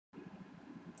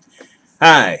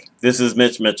Hi, this is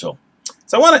Mitch Mitchell.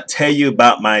 So I want to tell you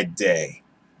about my day,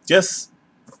 just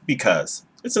because.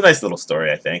 It's a nice little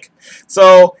story, I think.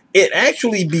 So it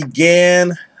actually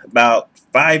began about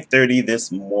 5:30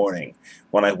 this morning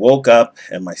when I woke up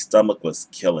and my stomach was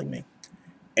killing me.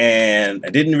 And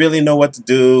I didn't really know what to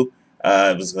do.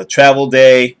 It was a travel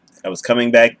day. I was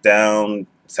coming back down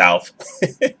south.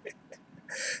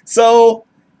 So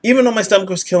even though my stomach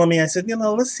was killing me, I said,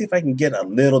 let's see if I can get a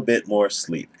little bit more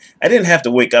sleep. I didn't have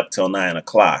to wake up till 9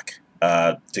 o'clock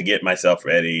to get myself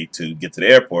ready to get to the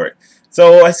airport.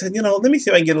 So I said, let me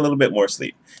see if I can get a little bit more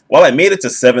sleep. Well, I made it to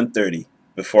 7:30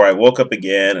 before I woke up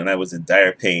again, and I was in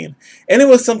dire pain. And it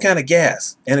was some kind of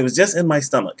gas, and it was just in my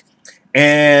stomach.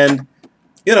 And,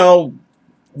 you know,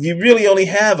 you really only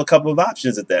have a couple of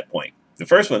options at that point. The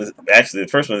first one is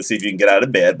to see if you can get out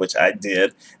of bed, which I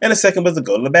did, and the second was to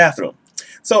go to the bathroom.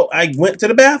 So I went to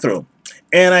the bathroom,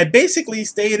 and I basically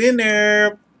stayed in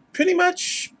there pretty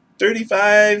much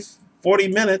 35, 40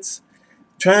 minutes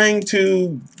trying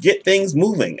to get things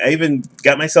moving. I even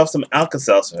got myself some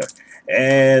Alka-Seltzer,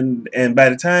 and by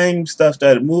the time stuff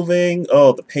started moving,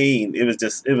 oh, the pain, it was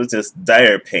just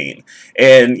dire pain.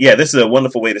 And yeah, this is a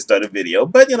wonderful way to start a video,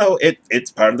 but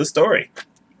it's part of the story.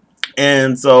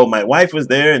 And so my wife was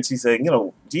there, and she said,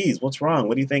 geez, what's wrong?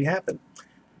 What do you think happened?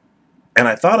 And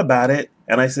I thought about it,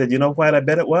 and I said, you know what I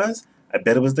bet it was? I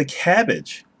bet it was the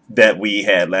cabbage that we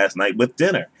had last night with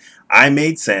dinner. I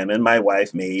made salmon. My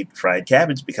wife made fried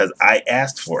cabbage because I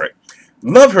asked for it.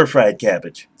 Love her fried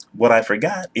cabbage. What I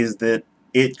forgot is that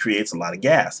it creates a lot of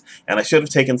gas. And I should have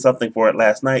taken something for it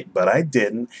last night, but I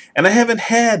didn't. And I haven't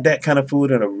had that kind of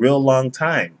food in a real long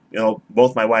time.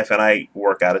 Both my wife and I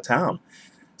work out of town.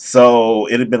 So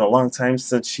it had been a long time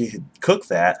since she had cooked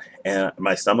that, and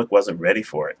my stomach wasn't ready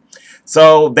for it.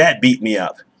 So that beat me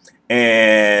up.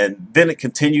 And then it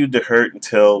continued to hurt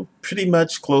until pretty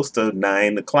much close to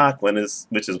 9 o'clock,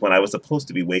 which is when I was supposed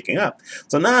to be waking up.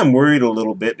 So now I'm worried a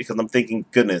little bit because I'm thinking,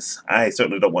 goodness, I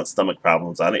certainly don't want stomach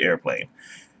problems on the airplane.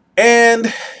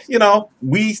 And,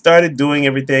 we started doing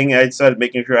everything. I started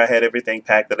making sure I had everything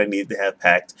packed that I needed to have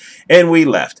packed. And we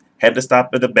left. Had to stop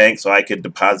at the bank so I could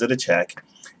deposit a check.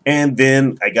 And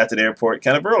then I got to the airport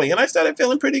kind of early, and I started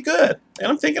feeling pretty good. And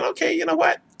I'm thinking, okay, you know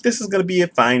what? This is going to be a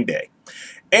fine day.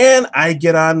 And I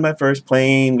get on my first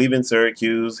plane, leaving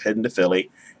Syracuse, heading to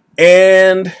Philly.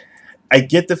 And I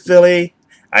get to Philly.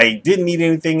 I didn't eat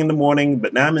anything in the morning,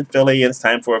 but now I'm in Philly, and it's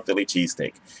time for a Philly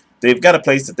cheesesteak. They've got a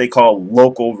place that they call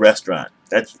Local Restaurant.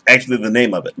 That's actually the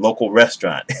name of it, Local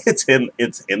Restaurant. It's in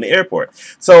the airport.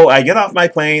 So I get off my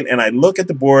plane, and I look at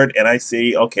the board, and I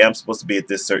see, okay, I'm supposed to be at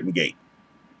this certain gate.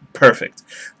 Perfect.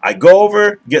 I go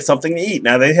over, get something to eat.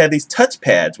 Now, they had these touch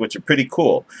pads, which are pretty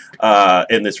cool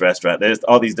in this restaurant. There's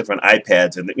all these different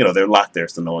iPads, and they're locked there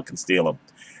so no one can steal them.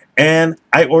 And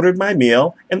I ordered my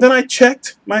meal, and then I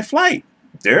checked my flight.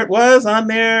 There it was on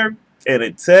there, and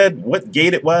it said what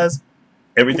gate it was.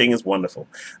 Everything is wonderful.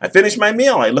 I finished my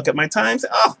meal. I look at my time, say,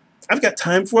 oh, I've got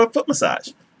time for a foot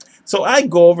massage. So I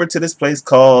go over to this place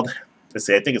called, let's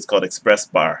see, I think it's called Express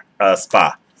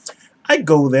Spa. I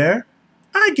go there.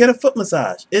 I get a foot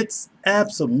massage. It's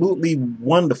absolutely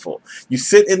wonderful. You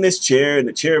sit in this chair, and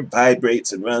the chair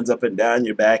vibrates and runs up and down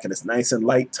your back, and it's nice and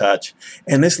light touch.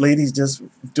 And this lady's just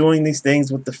doing these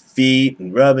things with the feet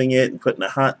and rubbing it and putting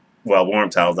warm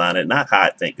towels on it. Not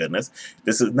hot, thank goodness.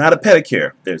 This is not a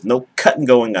pedicure. There's no cutting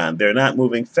going on. They're not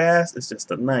moving fast. It's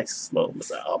just a nice, slow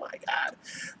massage. Oh, my God.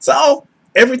 So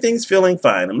everything's feeling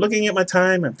fine. I'm looking at my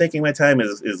time. I'm thinking my time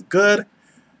is good.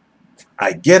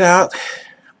 I get out.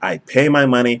 I pay my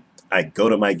money, I go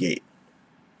to my gate.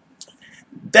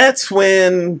 That's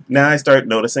when now I start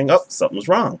noticing, oh, something's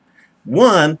wrong.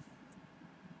 One,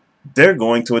 they're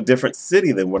going to a different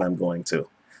city than what I'm going to.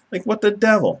 Like, what the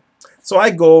devil? So I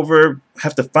go over,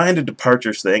 have to find a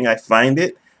departures thing. I find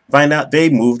it, find out they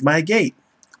moved my gate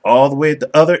all the way at the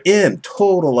other end,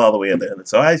 total all the way at the end.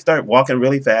 So I start walking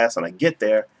really fast, and I get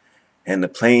there, and the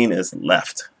plane is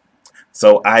left.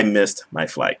 So I missed my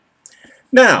flight.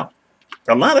 Now,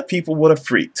 a lot of people would have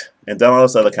freaked and done all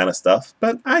this other kind of stuff,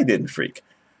 but I didn't freak.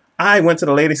 I went to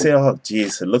the lady and said, oh,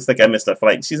 geez, it looks like I missed a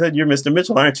flight. She said, you're Mr.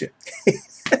 Mitchell, aren't you?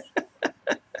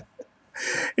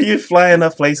 You fly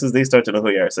enough places, they start to know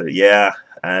who you are. I said, yeah,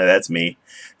 that's me.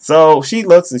 So she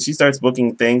looks and she starts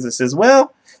booking things and says,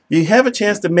 well, you have a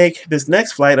chance to make this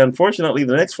next flight. Unfortunately,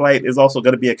 the next flight is also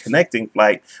going to be a connecting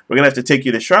flight. We're going to have to take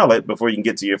you to Charlotte before you can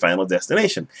get to your final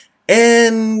destination.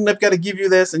 And I've got to give you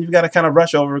this, and you've got to kind of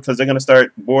rush over because they're going to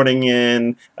start boarding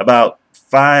in about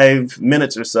 5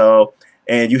 minutes or so,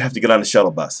 and you have to get on the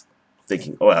shuttle bus.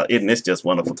 Thinking, oh, well, isn't this just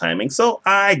wonderful timing? So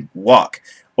I walk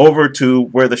over to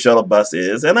where the shuttle bus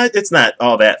is, and it's not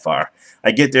all that far.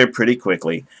 I get there pretty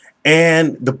quickly,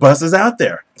 and the bus is out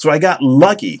there. So I got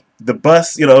lucky. The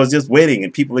bus, was just waiting,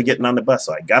 and people are getting on the bus.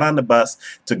 So I got on the bus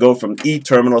to go from E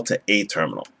terminal to A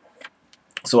terminal.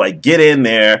 So I get in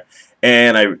there,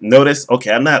 and I notice,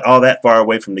 okay, I'm not all that far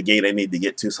away from the gate I need to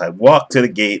get to. So I walk to the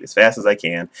gate as fast as I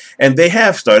can, and they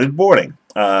have started boarding.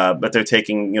 But they're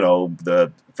taking,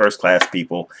 the first class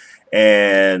people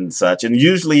and such. And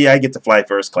usually I get to fly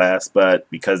first class, but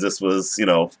because this was,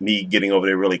 me getting over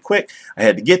there really quick, I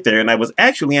had to get there, and I was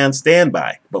actually on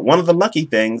standby. But one of the lucky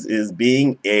things is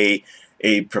being a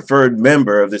preferred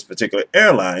member of this particular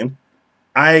airline,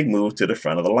 I moved to the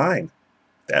front of the line.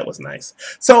 That was nice.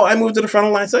 So I moved to the front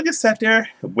of the line. So I just sat there,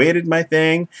 waited my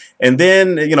thing. And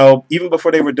then, even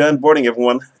before they were done boarding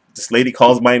everyone, this lady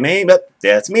calls my name.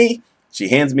 That's me. She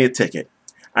hands me a ticket.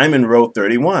 I'm in row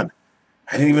 31.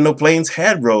 I didn't even know planes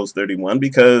had rows 31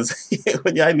 because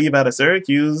when I leave out of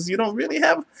Syracuse, you don't really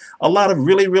have a lot of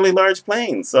really, really large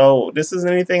planes. So this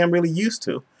isn't anything I'm really used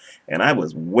to. And I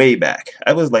was way back.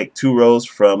 I was like 2 rows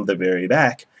from the very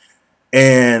back.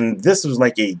 And this was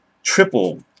like a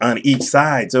triple on each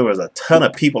side, so there was a ton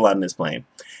of people on this plane,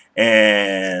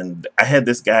 and I had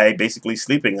this guy basically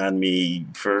sleeping on me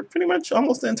for pretty much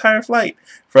almost the entire flight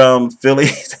from Philly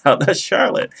down to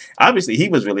Charlotte. Obviously he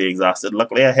was really exhausted.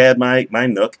 Luckily I had my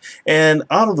Nook, and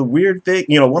all of the weird thing,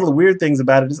 one of the weird things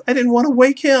about it is I didn't want to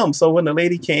wake him. So when the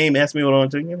lady came, asked me what I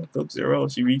wanted to, Coke Zero,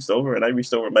 she reached over, and I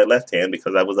reached over with my left hand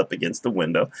because I was up against the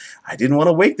window. I didn't want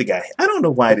to wake the guy. I don't know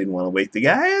why I didn't want to wake the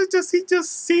guy. He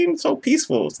just seemed so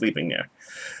peaceful sleeping there.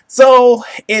 So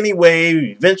anyway,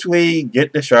 eventually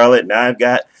get to Charlotte. Now I've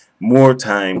got more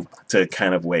time to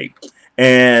kind of wait.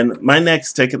 And my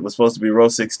next ticket was supposed to be row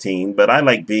 16, but I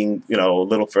like being, a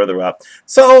little further up.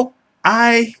 So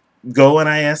I go and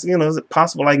I ask, is it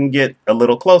possible I can get a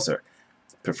little closer?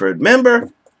 Preferred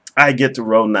member, I get to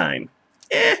row 9.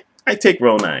 I take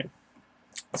row 9.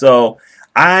 So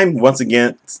I'm once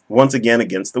again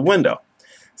against the window.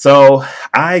 So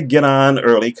I get on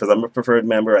early because I'm a preferred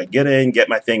member. I get in, get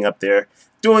my thing up there,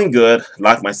 doing good,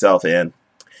 lock myself in.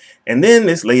 And then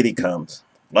this lady comes,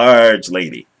 large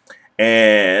lady.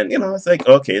 And, it's like,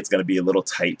 okay, it's going to be a little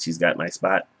tight. She's got my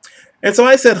spot. And so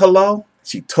I said hello.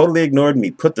 She totally ignored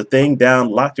me, put the thing down,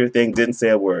 locked her thing, didn't say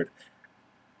a word.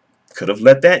 Could have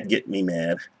let that get me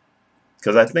mad.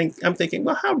 Because I'm thinking,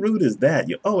 well, how rude is that?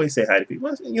 You always say hi to people.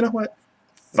 Well, you know what?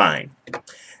 Fine.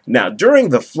 Now, during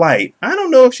the flight, I don't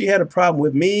know if she had a problem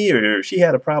with me or if she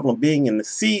had a problem being in the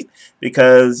seat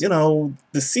because,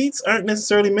 the seats aren't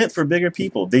necessarily meant for bigger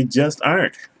people. They just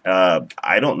aren't.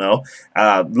 I don't know.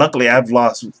 Luckily, I've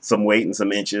lost some weight and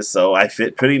some inches, so I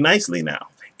fit pretty nicely now.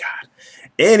 Thank God.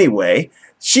 Anyway,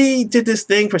 she did this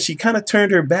thing where she kind of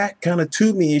turned her back kind of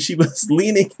to me, and she was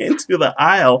leaning into the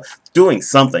aisle doing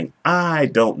something. I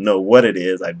don't know what it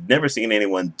is. I've never seen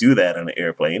anyone do that on an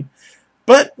airplane.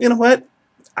 But you know what?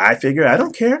 I figure I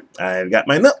don't care. I've got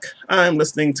my Nook. I'm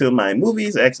listening to my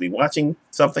movies, actually watching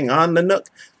something on the Nook.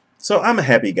 So I'm a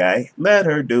happy guy. Let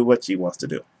her do what she wants to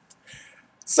do.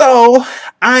 So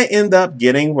I end up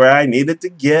getting where I needed to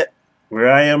get, where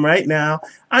I am right now.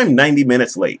 I'm 90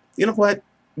 minutes late. You know what?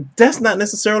 That's not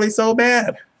necessarily so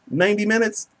bad. 90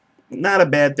 minutes, not a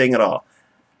bad thing at all.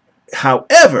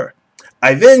 However,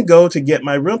 I then go to get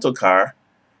my rental car,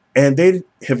 and they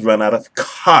have run out of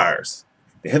cars.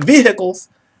 They have vehicles.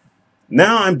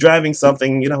 Now I'm driving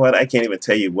something, you know what, I can't even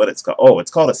tell you what it's called. Oh,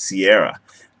 it's called a Sierra.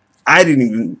 I didn't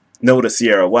even know what a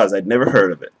Sierra was. I'd never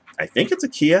heard of it. I think it's a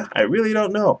Kia. I really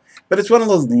don't know. But it's one of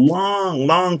those long,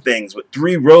 long things with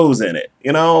 3 rows in it.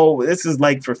 This is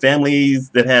like for families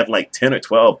that have like 10 or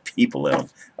 12 people in them.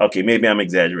 Okay, maybe I'm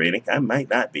exaggerating. I might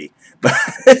not be. But,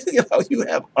 you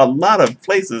have a lot of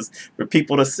places for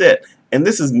people to sit. And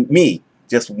this is me.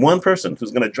 Just one person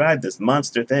who's going to drive this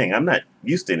monster thing. I'm not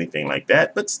used to anything like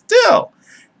that, but still,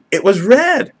 it was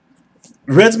red.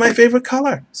 Red's my favorite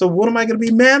color. So what am I going to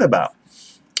be mad about?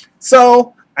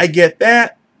 So I get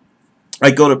that.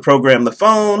 I go to program the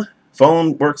phone.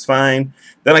 Phone works fine.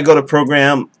 Then I go to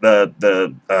program the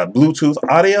Bluetooth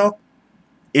audio.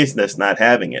 It's just not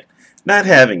having it. Not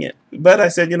having it. But I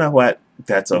said, you know what?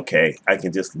 That's okay. I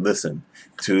can just listen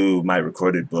to my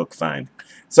recorded book fine.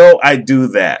 So I do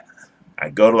that. I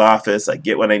go to the office, I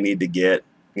get what I need to get.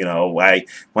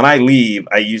 When I leave,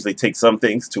 I usually take some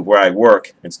things to where I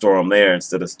work and store them there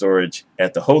instead of storage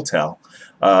at the hotel.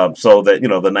 So that,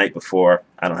 the night before,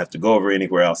 I don't have to go over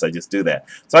anywhere else. I just do that.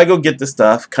 So I go get the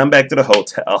stuff, come back to the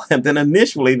hotel, and then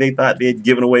initially they thought they had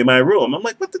given away my room. I'm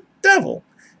like, what the devil?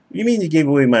 You mean you gave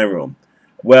away my room?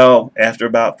 Well, after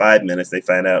about 5 minutes, they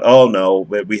find out, oh no,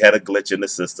 we had a glitch in the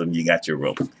system. You got your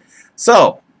room.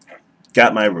 So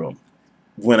got my room,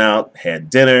 went out, had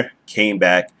dinner, came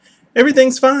back.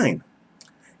 Everything's fine.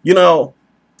 You know,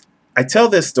 I tell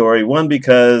this story, one,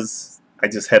 because I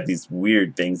just have these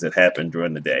weird things that happen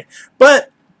during the day.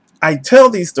 But I tell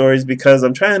these stories because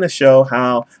I'm trying to show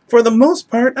how, for the most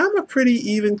part, I'm a pretty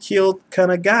even-keeled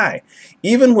kind of guy.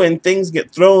 Even when things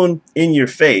get thrown in your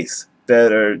face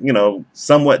that are,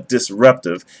 somewhat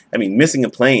disruptive. I mean, missing a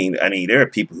plane, there are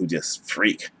people who just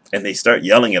freak, and they start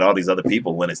yelling at all these other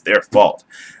people when it's their fault.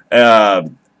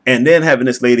 And then having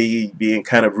this lady being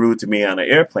kind of rude to me on an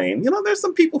airplane, there's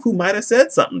some people who might have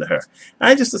said something to her.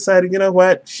 I just decided, you know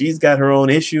what, she's got her own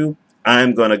issue.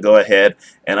 I'm going to go ahead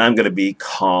and I'm going to be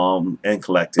calm and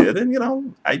collected.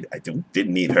 And, I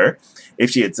didn't need her.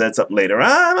 If she had said something later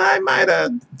on, I might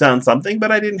have done something,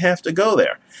 but I didn't have to go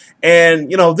there.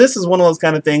 And, this is one of those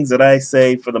kind of things that I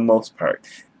say for the most part.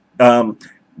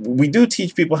 We do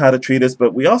teach people how to treat us,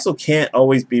 but we also can't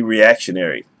always be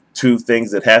reactionary to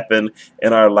things that happen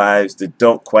in our lives that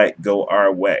don't quite go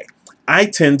our way. I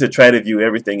tend to try to view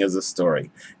everything as a story,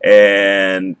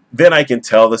 and then I can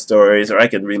tell the stories, or I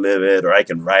can relive it, or I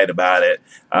can write about it.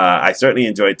 I certainly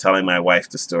enjoyed telling my wife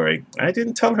the story. I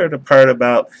didn't tell her the part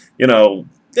about,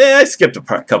 I skipped a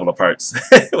couple of parts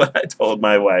when I told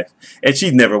my wife, and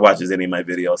she never watches any of my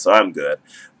videos, so I'm good.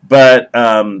 But,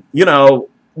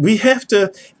 we have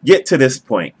to get to this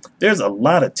point. There's a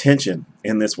lot of tension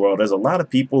in this world. There's a lot of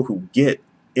people who get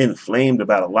inflamed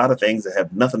about a lot of things that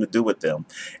have nothing to do with them.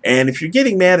 And if you're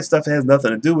getting mad at stuff that has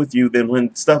nothing to do with you, then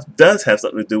when stuff does have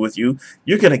something to do with you,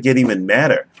 you're going to get even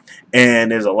madder.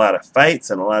 And there's a lot of fights,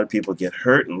 and a lot of people get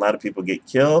hurt, and a lot of people get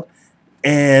killed.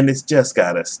 And it's just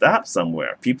got to stop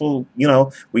somewhere. People,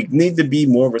 we need to be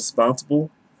more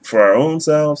responsible for our own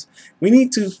selves. We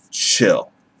need to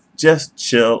chill. Just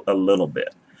chill a little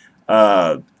bit.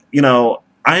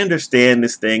 I understand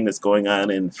this thing that's going on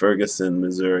in Ferguson,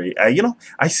 Missouri.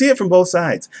 I see it from both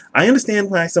sides. I understand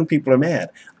why some people are mad.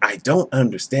 I don't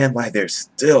understand why they're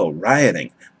still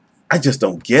rioting. I just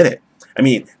don't get it.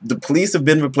 The police have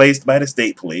been replaced by the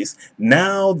state police.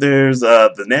 Now there's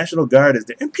the National Guard is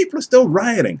there, and people are still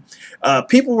rioting.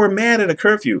 People were mad at a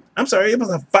curfew. I'm sorry, it was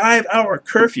a 5-hour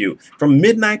curfew from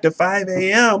midnight to 5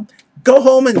 a.m. Go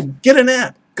home and get a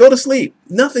nap. Go to sleep.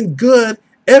 Nothing good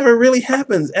ever really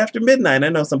happens after midnight. I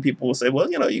know some people will say, well,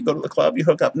 you go to the club, you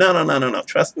hook up. No.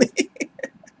 Trust me.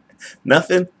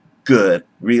 Nothing good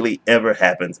really ever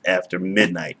happens after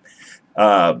midnight.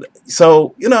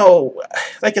 So,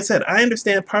 like I said, I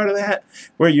understand part of that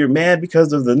where you're mad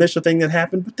because of the initial thing that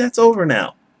happened, but that's over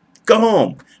now. Go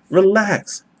home,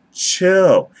 relax,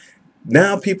 chill.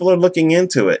 Now people are looking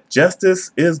into it.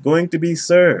 Justice is going to be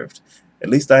served. At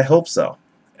least I hope so.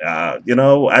 I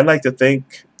like to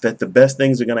think that the best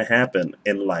things are going to happen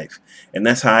in life. And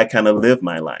that's how I kind of live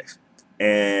my life.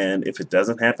 And if it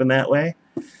doesn't happen that way,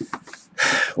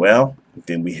 well,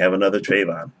 then we have another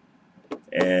Trayvon.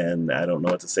 And I don't know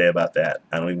what to say about that.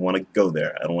 I don't even want to go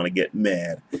there. I don't want to get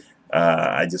mad.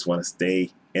 I just want to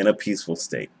stay in a peaceful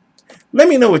state. Let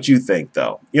me know what you think,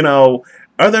 though.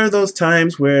 Are there those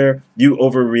times where you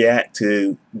overreact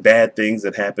to bad things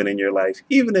that happen in your life,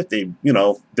 even if they,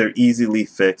 they're easily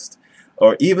fixed?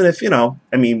 Or even if,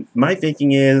 my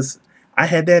thinking is, I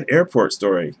had that airport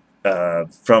story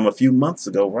from a few months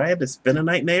ago where I had to spend a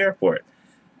night in the airport.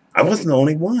 I wasn't the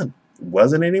only one. It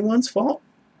wasn't anyone's fault.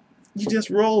 You just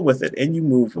roll with it and you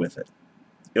move with it.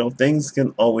 Things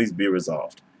can always be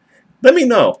resolved. Let me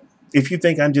know if you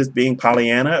think I'm just being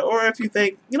Pollyanna, or if you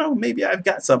think, maybe I've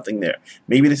got something there.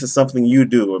 Maybe this is something you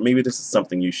do, or maybe this is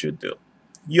something you should do.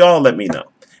 Y'all let me know.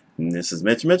 And this is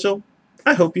Mitch Mitchell.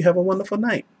 I hope you have a wonderful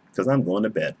night, because I'm going to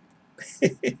bed.